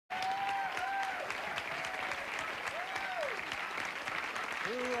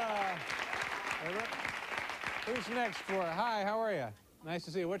Who's next for? Hi, how are you? Nice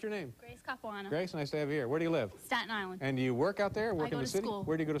to see you. What's your name? Grace Capuano. Grace, nice to have you here. Where do you live? Staten Island. And do you work out there? Work I go in the to city? school.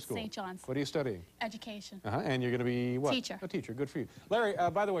 Where do you go to school? St. John's. What are you studying? Education. And you're going to be what? Teacher. A teacher. Good for you. Larry,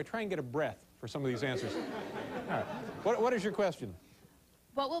 by the way, try and get a breath for some of these answers. All right. What is your question?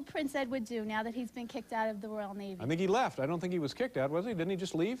 What will Prince Edward do now that he's been kicked out of the Royal Navy? I think he left. I don't think he was kicked out, was he? Didn't he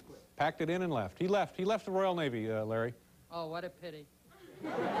just leave? Packed it in and left. He left. He left the Royal Navy, Larry. Oh, what a pity.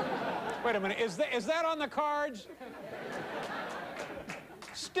 Wait a minute. Is that on the cards?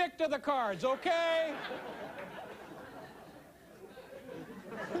 Stick to the cards, okay?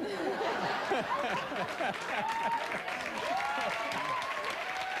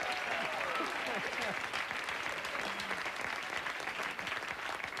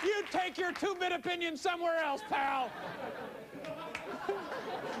 You take your two-bit opinion somewhere else, pal.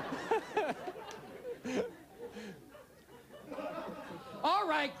 All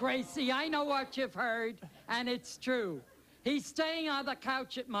right, Gracie, I know what you've heard, and it's true. He's staying on the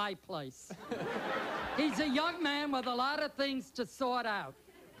couch at my place. He's a young man with a lot of things to sort out.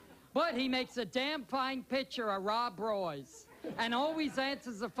 But he makes a damn fine picture of Rob Roy's and always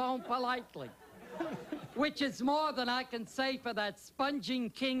answers the phone politely, which is more than I can say for that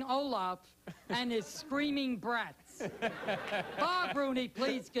sponging King Olaf and his screaming brats. Bob Rooney,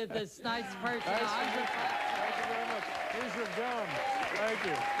 please give this nice person Thank you very much. Here's your gum. Thank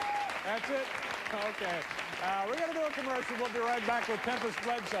you. That's it? Okay. We're going to do a commercial. We'll be right back with Tempest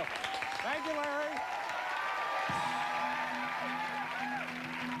Bledsoe. Thank you, Larry.